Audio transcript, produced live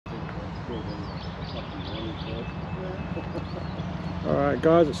Alright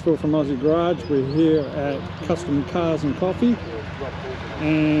guys, it's Phil from Aussie Garage. We're here at Custom Cars and Coffee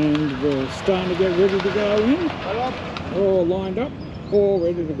and we're starting to get ready to go in. All lined up, all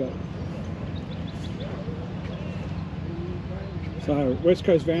ready to go. So West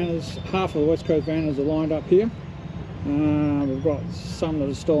Coast vanners, half of the West Coast vanners are lined up here. We've got some that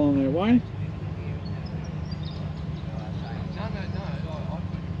are still on their way.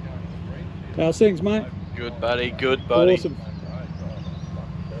 How's things, mate? Good buddy, good buddy. Awesome.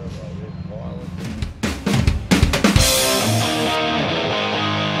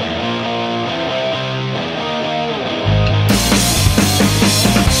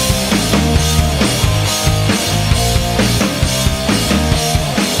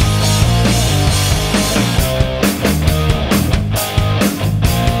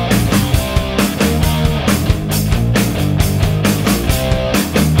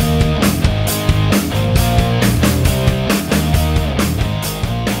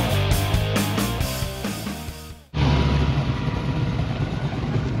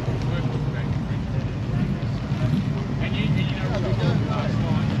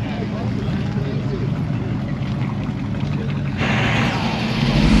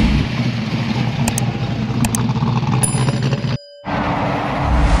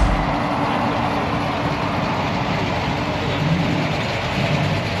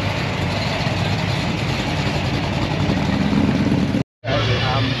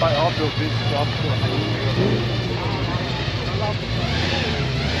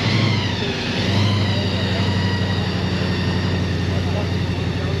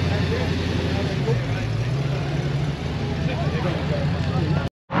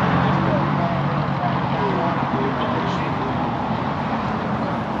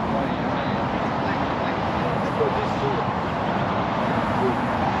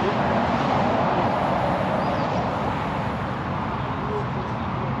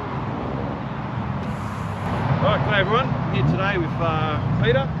 G'day everyone, I'm here today with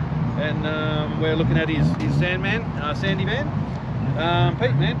Peter and we're looking at his Sandman, Sandy van.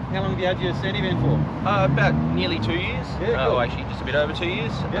 Pete, man, how long have you had your Sandy van for? About nearly 2 years. Yeah, cool. Actually just a bit over 2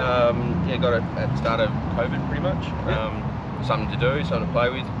 years. Yeah, yeah, got it at the start of COVID pretty much. Yeah. Something to do, something to play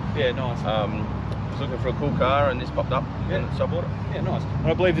with. Yeah, nice. Was looking for a cool car and this popped up, and so I bought it. Yeah, nice. And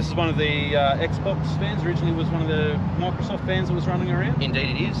I believe this is one of the Xbox vans. Originally was one of the Microsoft vans that was running around.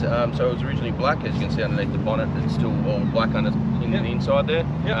 Indeed it is. So it was originally black, as you can see underneath the bonnet. It's still all black under in the inside there.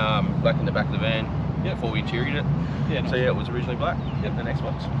 Yep. Black in the back of the van. Yep. Before we interioured it. Yeah, nice. So yeah, it was originally black. Yep. An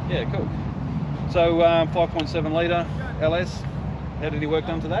Xbox. Yeah, cool. So 5.7 litre LS. Had any work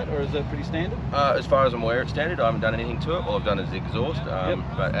done to that, or is that pretty standard? As far as I'm aware, it's standard. I haven't done anything to it. All I've done is the exhaust.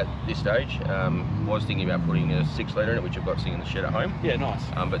 But at this stage, was thinking about putting a 6 litre in it, which I've got sitting in the shed at home. Yeah, nice.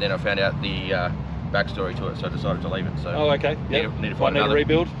 But then I found out the backstory to it, so I decided to leave it. So oh, okay. Need to find another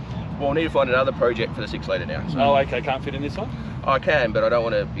rebuild. Well, I need to find another project for the 6 litre now. So. Oh, okay. Can't fit in this one. I can, but I don't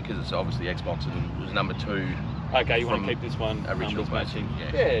want to, because it's obviously Xbox and it was number 2. Okay, you want to keep this one original matching.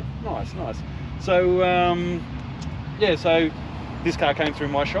 Yeah, nice. So yeah, so this car came through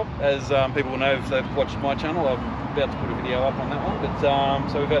my shop, as people will know if they've watched my channel. I'm about to put a video up on that one, but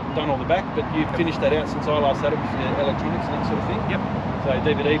so we've done all the back, but you've finished that out since I last had it with the electronics and that sort of thing. Yep. So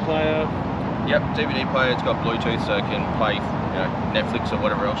DVD player. Yep, DVD player. It's got Bluetooth, so it can play, Netflix or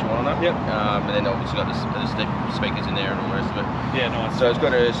whatever else you want on that. Yep. And then obviously got the speakers in there and all the rest of it. Yeah, nice. So it's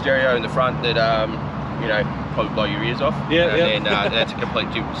got a stereo in the front that probably blow your ears off. Yeah, and then that's a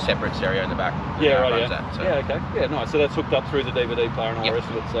completely separate stereo in the back. Yeah, right. That, so. Yeah, okay. Yeah, nice. So that's hooked up through the DVD player and all the rest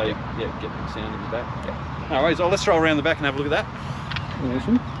of it. So Yep. yeah, get the sound in the back. Yep. No worries. Oh, let's roll around the back and have a look at that.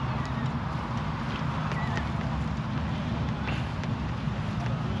 Awesome.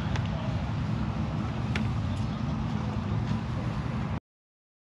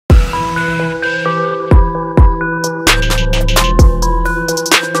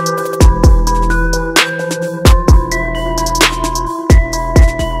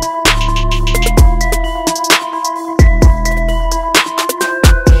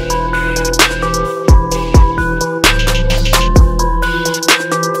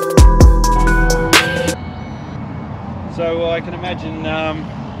 So I can imagine,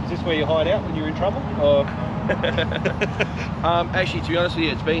 is this where you hide out when you're in trouble? Or? Actually, to be honest with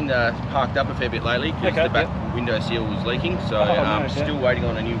you, it's been parked up a fair bit lately because the back window seal was leaking. So still waiting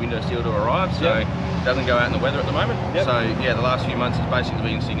on a new window seal to arrive. So it doesn't go out in the weather at the moment. So yeah, the last few months it's basically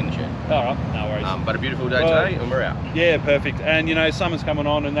been sitting in the shed. All right, no worries. But a beautiful day today, and we're out. Yeah, perfect. And you know, summer's coming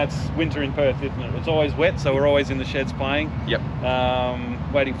on, and that's winter in Perth, isn't it? It's always wet, so we're always in the sheds playing. Yep.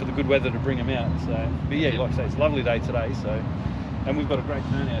 Waiting for the good weather to bring them out. So, but yeah, like I say, it's a lovely day today. So, And we've got a great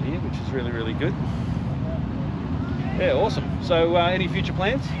turnout here, which is really, really good. Yeah, awesome. So any future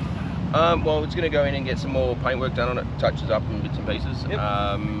plans? Well, it's going to go in and get some more paintwork done on it, touches up and bits and pieces. Yep.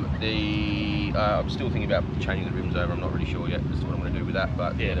 I'm still thinking about changing the rims over. I'm not really sure yet as to what I'm going to do with that,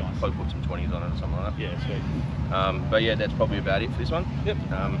 but yeah, nice. probably put some 20s on it or something like that. Yeah, sweet. But yeah, that's probably about it for this one. Yep.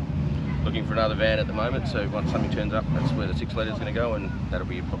 Looking for another van at the moment, so once something turns up, that's where the 6 litre is going to go, and that'll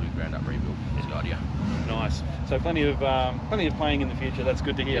be probably a ground up rebuild. Is the idea. Nice. So plenty of playing in the future. That's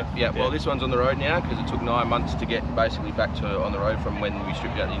good to hear. Yeah. Well, this one's on the road now because it took 9 months to get basically back to on the road from when we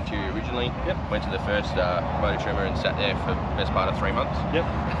stripped out the interior originally. Yep. Went to the first motor trimmer and sat there for the best part of 3 months. Yep.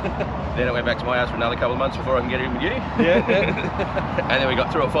 Then it went back to my house for another couple of months before I can get it in with you. Yeah. And then we got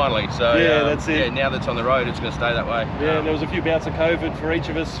through it finally. So yeah, that's it. Yeah, now that's on the road, it's going to stay that way. Yeah, there was a few bouts of COVID for each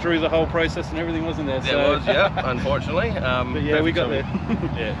of us through the whole process and everything, wasn't there? There was, yeah, unfortunately. But yeah, we got there.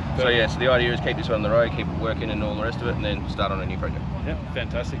 Yeah. So yeah, so the idea is keep this one on the road, keep it working and all the rest of it, and then start on a new project. Yeah,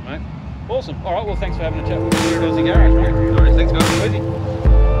 fantastic, mate. Awesome. All right, well, thanks for having a chat with me here at Aussie Garage, mate. All right, thanks, guys. Easy.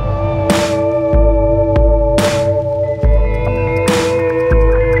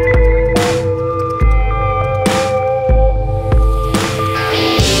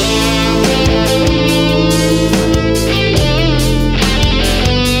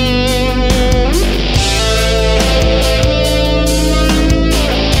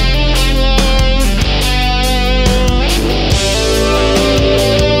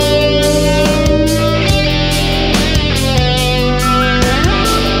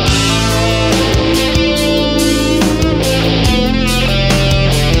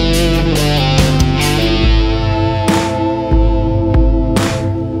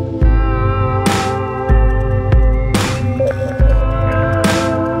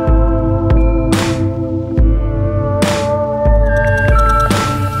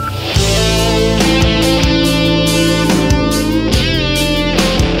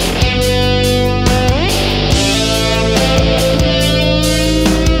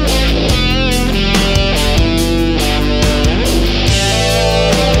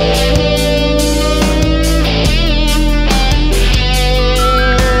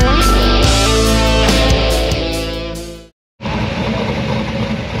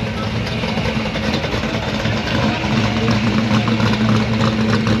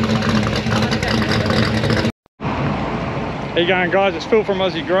 How you going, guys? It's Phil from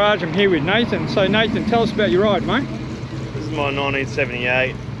Aussie Garage. I'm here with Nathan. So Nathan, tell us about your ride, mate. This is my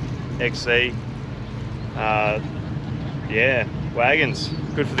 1978 XC. Yeah, wagons.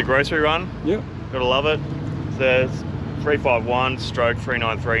 Good for the grocery run. Yep. Gotta love it. It's a 351 stroke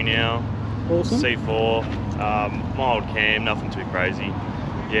 393 now. Awesome. C4, mild cam, nothing too crazy.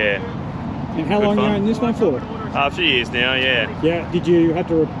 Yeah. And how long you own this one for? A few years now, yeah. Yeah. Did you have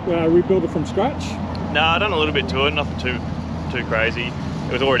to rebuild it from scratch? No, I done a little bit to it, nothing too crazy.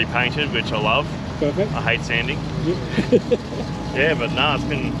 It was already painted, which I love. Perfect. I hate sanding. Yep. Yeah, but no, it's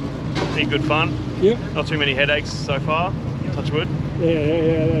been good fun. Yep. Not too many headaches so far. Touch wood.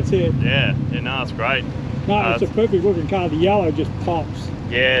 Yeah, that's it. Yeah, no, it's great. No, it's a perfect looking car. The yellow just pops.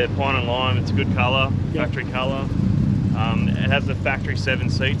 Yeah, the pine and lime, it's a good colour, Yep. factory colour. It has the factory 7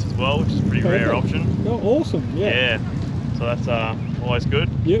 seats as well, which is a pretty rare option. Oh, awesome, yeah. So that's always good.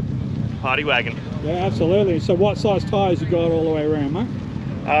 Yep. Party wagon. Yeah, absolutely. So what size tyres you got all the way around, mate?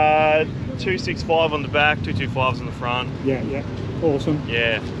 265 on the back, 225s on the front. Yeah. Awesome.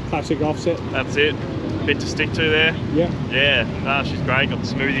 Yeah. Classic offset. That's it. Bit to stick to there. Yeah. Yeah, she's great. Got the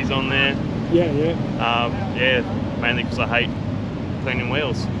smoothies on there. Yeah. Mainly because I hate cleaning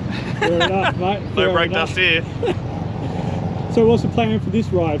wheels. Fair enough, mate. No brake dust here. So what's the plan for this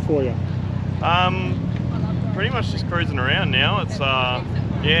ride for you? Pretty much just cruising around now. It's I'm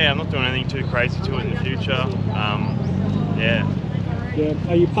not doing anything too crazy to it in the future. Yeah.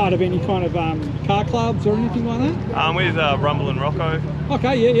 Are you part of any kind of car clubs or anything like that? With Rumble and Rocco.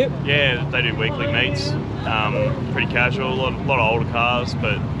 Okay, yeah. Yeah, they do weekly meets. Pretty casual, a lot of older cars,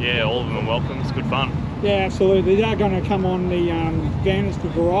 but yeah, all of them are welcome. It's good fun. Yeah, absolutely. They are going to come on the Vanners for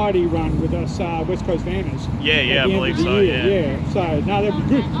Variety run with us, West Coast Vanners. Yeah, I believe so. Yeah. So no, that'd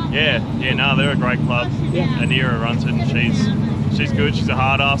be good. Yeah. No, they're a great club. Yeah. Anira runs it, and she's good. She's a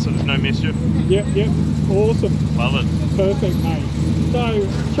hard ass, so there's no mischief. Yep. Awesome. Love it. Perfect, mate. So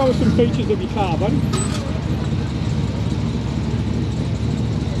show us some features of your car, buddy.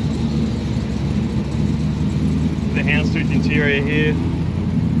 The houndstooth interior here,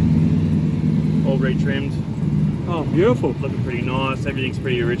 all retrimmed. Oh, beautiful. Looking pretty nice. Everything's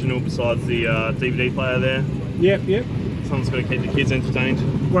pretty original besides the DVD player there. Yep. Someone's got to keep the kids entertained.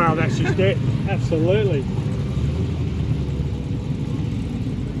 Wow, that's just it. Absolutely.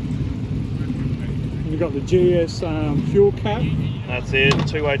 got the GS fuel cap. That's it,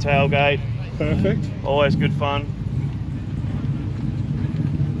 two-way tailgate. Perfect. Always good fun.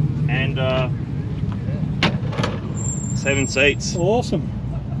 And 7 seats. Awesome.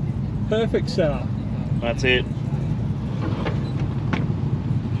 Perfect setup. That's it.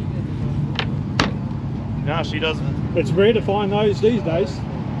 No, she doesn't. It's rare to find those these days.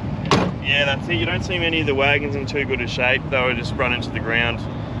 Yeah, that's it. You don't see many of the wagons in too good a shape. They were just run into the ground,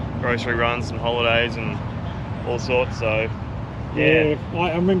 grocery runs and holidays and all sorts. So, yeah.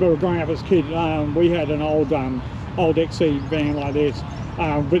 I remember growing up as a kid. We had an old XC van like this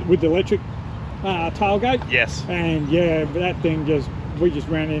with the electric tailgate. Yes. And yeah, that thing we just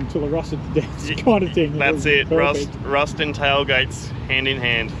ran it until it rusted to death, kind of thing. That's it. Rust and tailgates hand in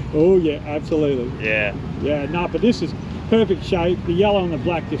hand. Oh yeah, absolutely. Yeah. Yeah, no, but this is perfect shape. The yellow and the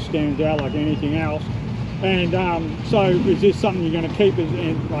black just stands out like anything else. And so is this something you're going to keep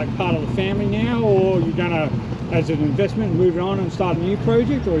as like part of the family now, or you're going to, as an investment, move it on and start a new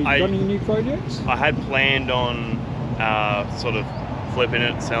project, or you got any new projects? I had planned on sort of flipping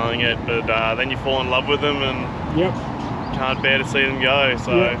it, selling it, but then you fall in love with them and can't bear to see them go.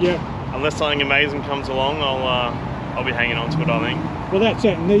 So unless something amazing comes along, I'll be hanging on to it, I think. Well, that's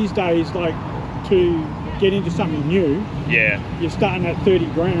it. And these days, like, to get into something new, you're starting at 30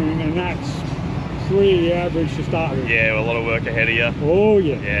 grand, and that's pretty average to start with. Yeah, a lot of work ahead of you. Oh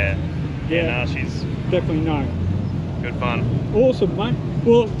yeah. Yeah, no, she's definitely good fun. Awesome, mate.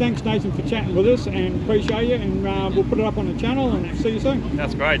 Well, thanks Nathan for chatting with us, and appreciate you, and we'll put it up on the channel and see you soon.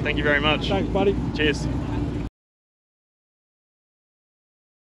 That's great. Thank you very much. Thanks, buddy. Cheers.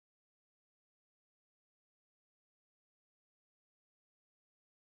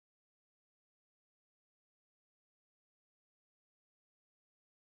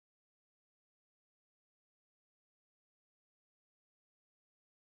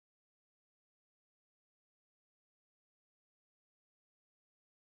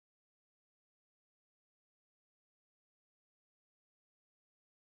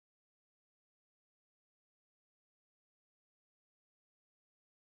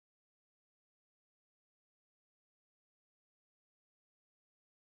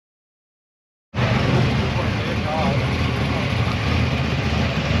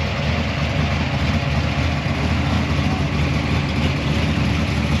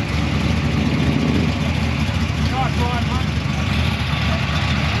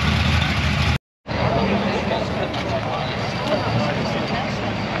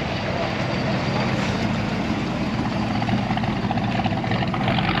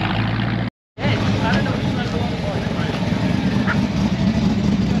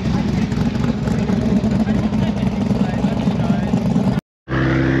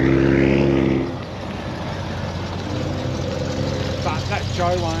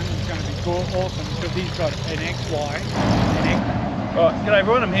 Joe one is going to be awesome because he's got an XY. Right, g'day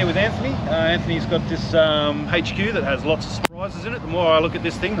everyone, I'm here with Anthony. Anthony's got this HQ that has lots of surprises in it. The more I look at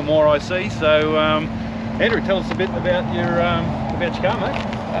this thing, the more I see. So, Andrew, tell us a bit about your car, mate.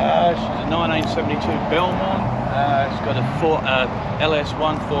 She's a 1972 Belmont. It's got a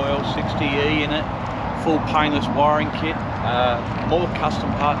LS1 4L60E in it, full painless wiring kit, more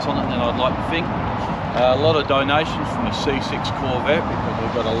custom parts on it than I'd like to think. A lot of donations from the C6 Corvette because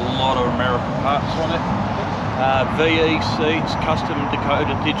we've got a lot of American parts on it. VE seats, custom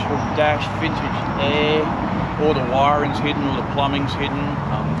Dakota digital dash, vintage air, all the wiring's hidden, all the plumbing's hidden.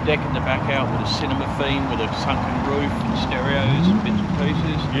 Decking the back out with a cinema theme with a sunken roof and stereos and bits and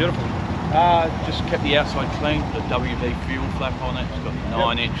pieces. Beautiful. Just kept the outside clean, put a WD fuel flap on it. It's got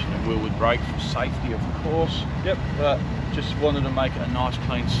a 9-inch and a wheel with brakes for safety, of course. But just wanted to make it a nice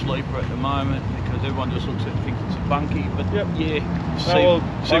clean sleeper at the moment because everyone just looks at it and thinks it's a bunkie. But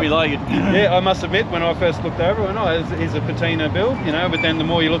see me later. Yeah, I must admit, when I first looked over it, it's a patina build, you know, but then the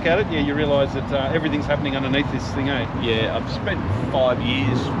more you look at it, you realise that everything's happening underneath this thing, eh? Yeah, I've spent 5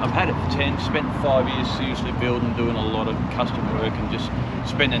 years, I've had it for 10, spent 5 years seriously building, doing a lot of custom work and just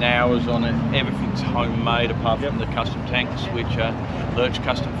spending hours on it. Everything's homemade apart from the custom tanks, which Lurch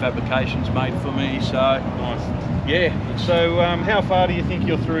Custom Fabrications made for me, so. Nice. Yeah, so how far do you think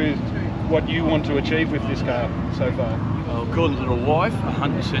you're through what you want to achieve with this car so far? Well, according to the wife,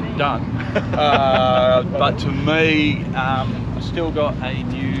 100% done. But to me, I've still got a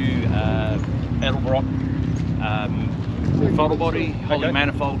new Edelbrock throttle body, Holden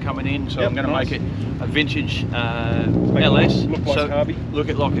manifold coming in, so I'm going to make it a vintage LS. Look like a carby. Look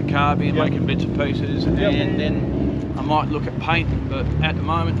it like a carby and making bits and pieces, and then I might look at painting, but at the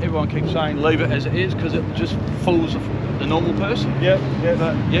moment everyone keeps saying leave it as it is because it just fools the normal person. Yeah.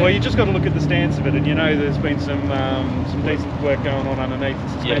 Well, you just got to look at the stance of it, and you know there's been some decent work going on underneath the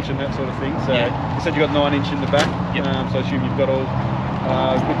suspension, that sort of thing. So you said you got 9 inch in the back, so I assume you've got all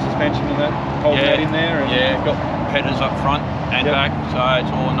good suspension and that, holding that in there. And got headers up front and back, so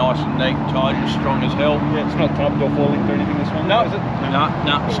it's all nice and neat, tight, and strong as hell. Yeah, it's not tubbed or falling or anything, this one, is it? No,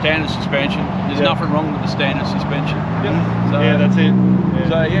 standard suspension. There's nothing wrong with the standard suspension. So, that's it.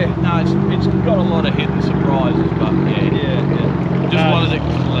 So no, it's got a lot of hidden surprises, but just wanted it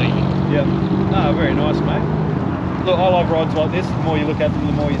clean. Very nice, mate. Look, I love rides like this. The more you look at them,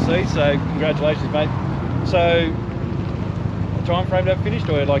 the more you see. So congratulations, mate. So time frame to have finished,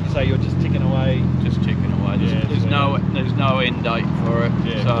 or like you say, you're just ticking away? Just ticking away. There's no end date for it.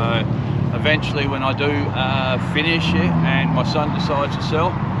 So eventually, when I do finish it, and my son decides to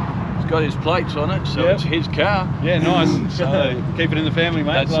sell, he's got his plates on it, so it's his car. Yeah, nice. So keep it in the family,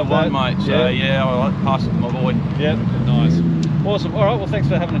 mate. That's the one, mate. So I like to pass it to my boy. Yeah, nice. Awesome. All right. Well, thanks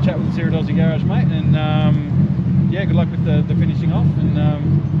for having a chat with us here at Aussie Garage, mate. And good luck with the finishing off. And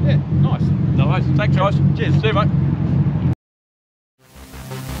nice. No worries. Thanks, guys. Cheers. See you, mate.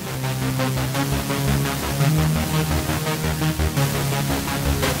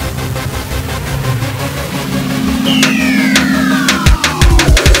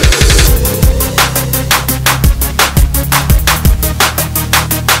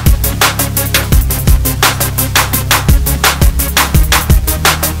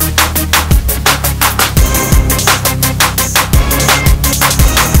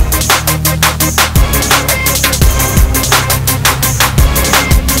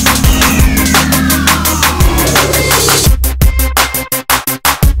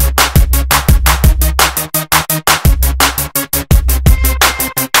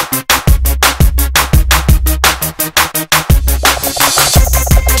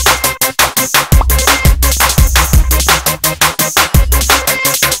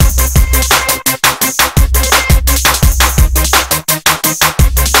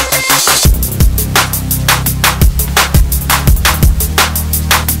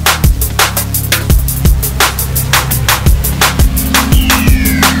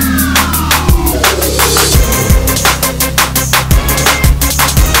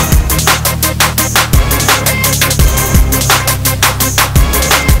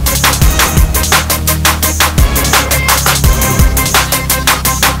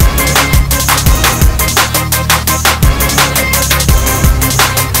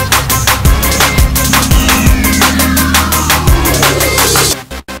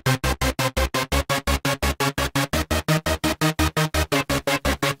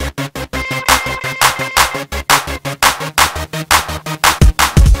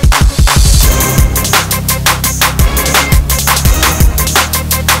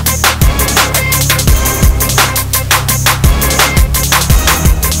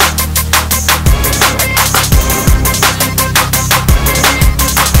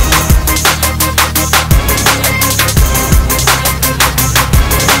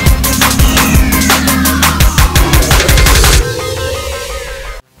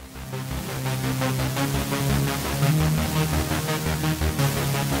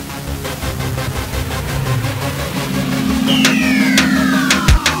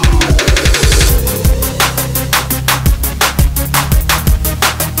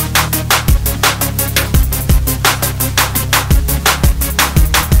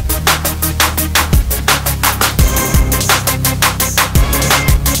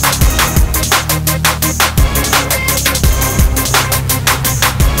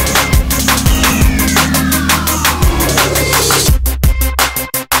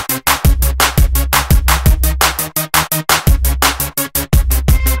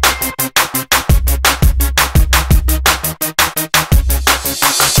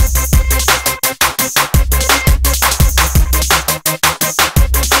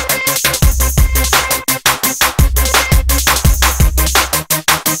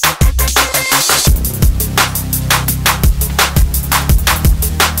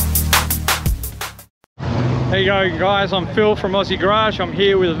 There you go, guys. I'm Phil from Aussie Garage. I'm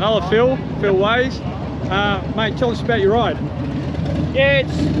here with another Phil Ways. Mate, tell us about your ride. Yeah,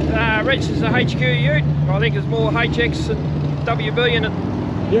 it's registered as a HQ ute. I think there's more HX and WB in it.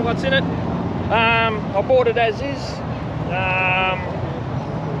 Yep. What's in it? I bought it as is.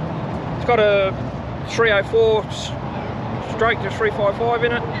 It's got a 304 stroke to 355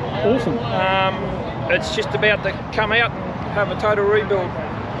 in it. Awesome. It's just about to come out and have a total rebuild.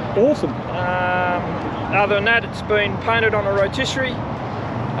 Awesome. Other than that, it's been painted on a rotisserie,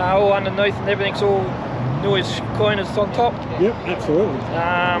 all underneath, and everything's all noise cleaners on top. Yep, absolutely.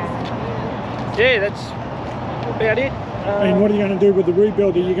 Yeah, that's about it. And what are you going to do with the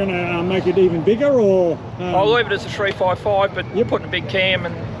rebuild? Are you going to make it even bigger, or? I'll leave it as a 355, but you're putting a big cam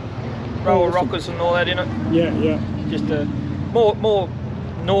and roller rockers and all that in it. Yeah, yeah. Just more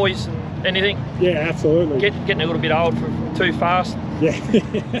noise and anything. Yeah, absolutely. Getting a little bit old for too fast. Yeah.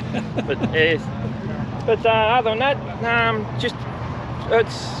 But other than that, just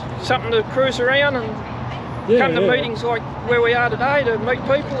it's something to cruise around and come to meetings like where we are today to meet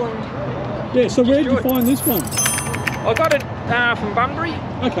people and. Yeah. So where did you find this one? I got it from Bunbury.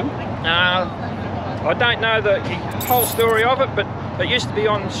 Okay. I don't know the whole story of it, but it used to be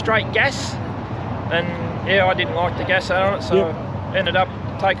on straight gas, and yeah, I didn't like the gas on it, so I ended up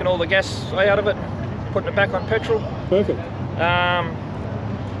taking all the gas out of it, putting it back on petrol. Perfect.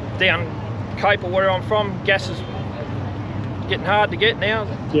 Down Cape, where I'm from, gas is getting hard to get now.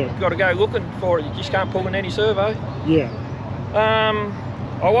 Yeah. Got to go looking for it. You just can't pull in any servo. Yeah.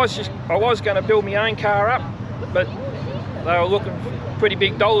 I was going to build my own car up, but they were looking for pretty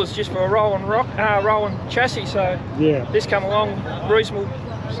big dollars just for a rolling chassis. So yeah, this come along reasonable,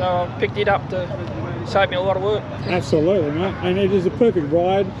 so I picked it up to save me a lot of work. Absolutely, mate. And it is a perfect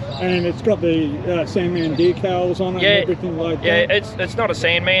ride, and it's got the Sandman decals on it and everything like that. Yeah, it's not a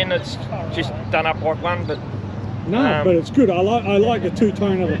Sandman. It's just done up like one, but. No, but it's good. I like the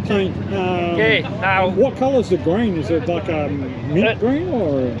two-tone of the paint. What colour's the green? Is it like a mint green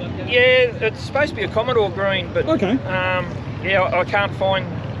or? Yeah, it's supposed to be a Commodore green, but okay. Yeah, I can't find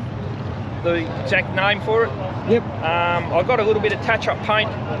the exact name for it. Yep. I got a little bit of touch-up paint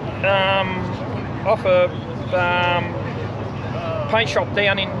off a paint shop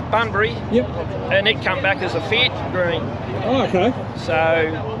down in Bunbury. Yep. And it come back as a Fiat green. Oh, okay. So,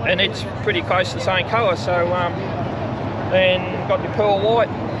 and it's pretty close to the same colour. So, and got the pearl white.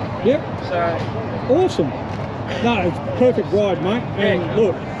 Yep. So awesome. No, it's a perfect ride, mate. And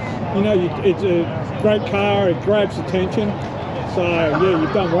look, you know, it's a great car. It grabs attention. So yeah,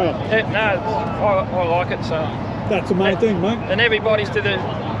 you've done well. No, I like it. So that's the main thing, mate. And everybody's to their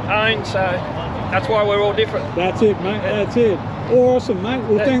own. So that's why we're all different. That's it, mate. That's it. Awesome, mate.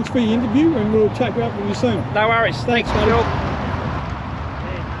 Well, thanks for your interview, and we'll check you up with you soon. No worries. Thanks, Phil.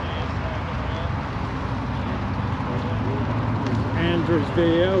 Andrew's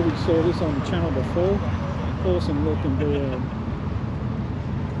VL. We saw this on the channel before. Awesome looking VL.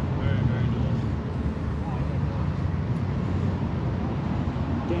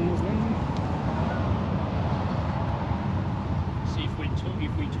 See, if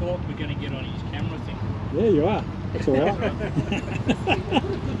we talk, we're going to get on his camera thing. Yeah, you are. That's all right.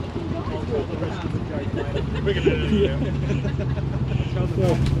 We're going to do it.